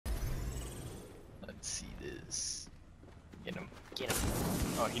Get him.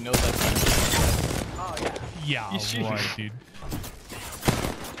 Oh, he knows that. Oh, yeah. Yeah, right, dude.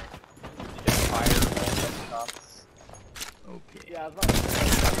 Okay. Yeah, I was about to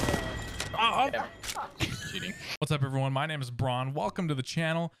say, Yeah. Cheating. What's up, everyone? My name is Braun. Welcome to the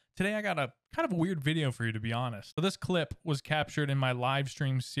channel. Today I got a kind of a weird video for you, to be honest. So this clip was captured in my live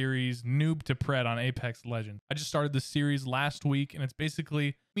stream series Noob to Pred on Apex Legends. I just started this series last week, and it's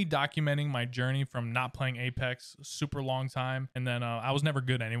basically me documenting my journey from not playing Apex a super long time, and then I was never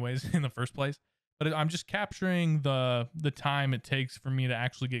good anyways in the first place. But I'm just capturing the time it takes for me to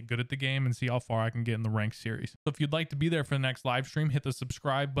actually get good at the game and see how far I can get in the ranked series. So if you'd like to be there for the next live stream, hit the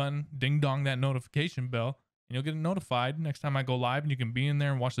subscribe button, ding dong that notification bell, and you'll get notified next time I go live, and you can be in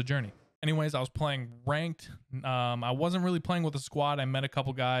there and watch the journey. Anyways, I was playing ranked. I wasn't really playing with a squad. I met a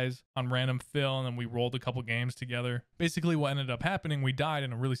couple guys on random fill, and then we rolled a couple games together. Basically, what ended up happening, we died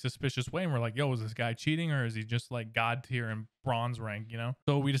in a really suspicious way, and we're like, yo, is this guy cheating, or is he just like God tier and bronze rank, you know?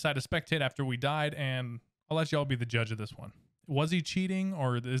 So we decided to spectate after we died, and I'll let y'all be the judge of this one. Was he cheating,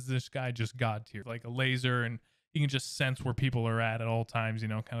 or is this guy just God tier? Like a laser, and you can just sense where people are at all times, you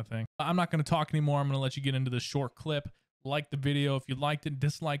know, kind of thing. I'm not going to talk anymore. I'm going to let you get into this short clip. Like the video if you liked it,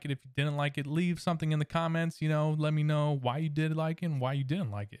 dislike it if you didn't like it, leave something in the comments, you know, let me know why you did like it and why you didn't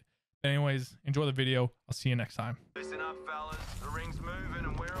like it. Anyways, enjoy the video. I'll see you next time. Listen up, fellas. The ring's moving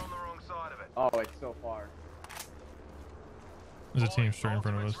and we're on the wrong side of it. oh, it's so far. There's a team straight in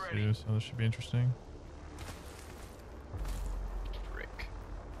front of us too, so this should be interesting. Rick.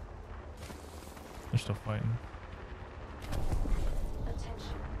 They're still fighting. Attention.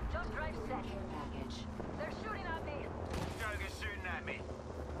 Just drive set care package. They're shooting at me. Joker's shooting at me.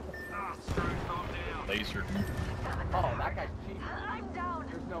 Ah, screw, calm down. Laser. Oh, that guy's cheating. I'm down.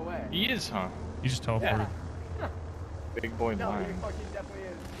 There's no way. He is, huh? He just teleported. Yeah. Big boy No, he lying. fucking definitely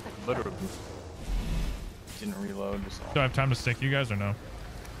is. Literally. Didn't reload. Just Do I have time to stick you guys or no?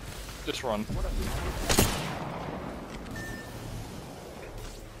 Just run.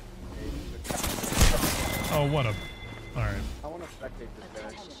 Oh, what a... All right. I want to spectate this guy.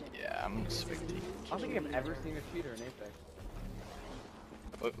 Yeah, I'm gonna spectate. I don't think I've ever seen a cheater in Apex.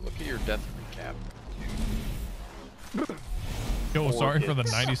 Look at your death recap. Yo, Four sorry for the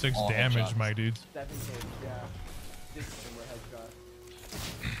hits. 96 All damage, headshots. my dudes. 7 kills, yeah. Just more headshot.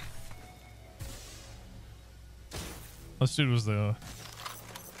 This dude was the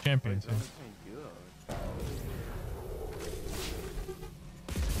champion too.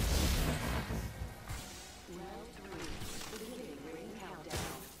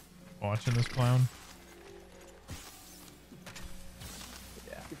 Watching this clown.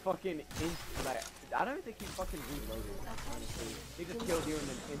 Yeah. He fucking like, I don't think he fucking reloaded, honestly. He just killed you and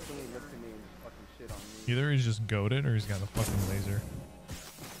then instantly looked at me and fucking shit on me. Either he's just goated or he's got a fucking laser.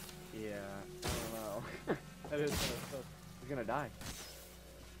 Yeah, I don't know. That is so, he's gonna die.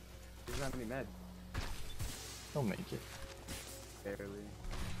 He doesn't have any meds. He'll make it. Barely.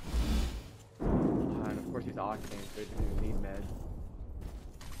 And of course he's octane, so he doesn't even need meds.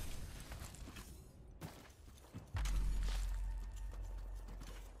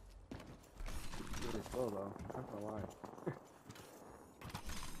 He's really slow though, not gonna lie.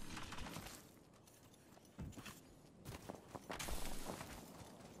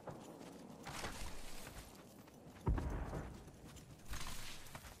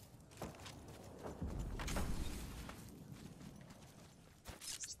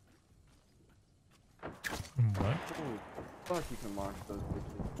 What? Holy fuck, you can launch those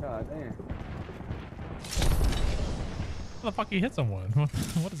bitches. God damn. How the fuck he hit someone?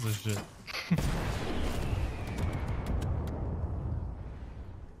 What is this shit?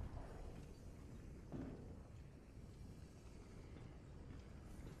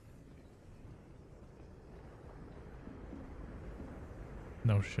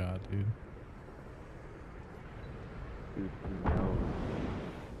 No shot, dude. Dude, no.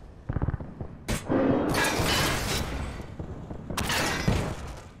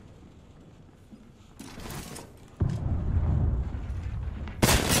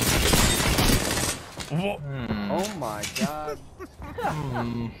 Oh my god.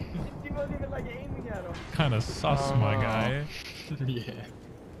 He wasn't even like aiming at him. Kind of sus, my guy. Yeah.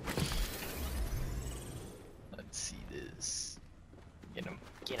 Let's see this. Get him.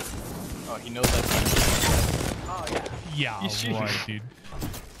 Get him. Oh, he knows that. Oh yeah. Yeah, He's shooting. right, dude.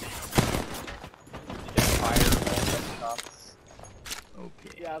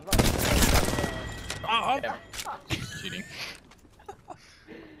 Okay. Yeah, I was about to say, Yeah. Cheating.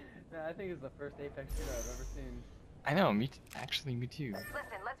 nah, I think it's the first Apex shooter I've ever seen. I know. Me. Actually, me too. Listen,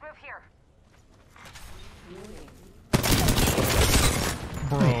 let's move here.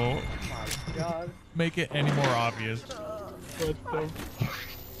 Bro, Oh my god. make it any more obvious. What the?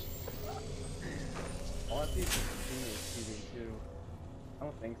 All I see is his teammates cheating too. I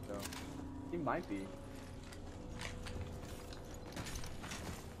don't think so. He might be.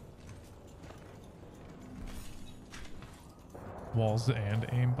 Walls and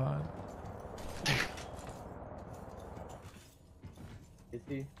aimbot. Is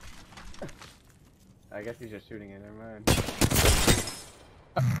he? I guess he's just shooting it. Never mind.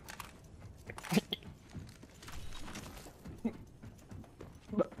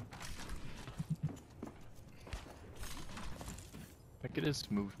 Look at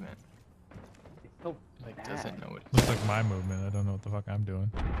his movement. It's so Like bad. doesn't know what. Looks like my movement. I don't know what the fuck I'm doing.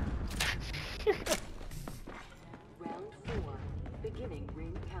 Round 4. Beginning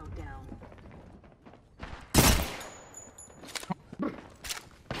ring countdown.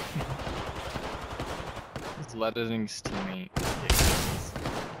 He's letting his teammate.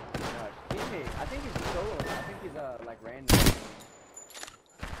 Teammate, I think he's solo. I think he's like random.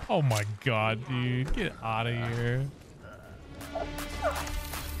 Oh my god, dude. Get out of here. Like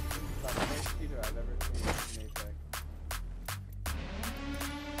the first cheater I've ever seen in Apex.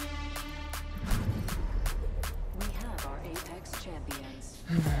 We have our Apex champions.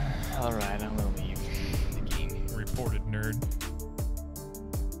 All right, I'm gonna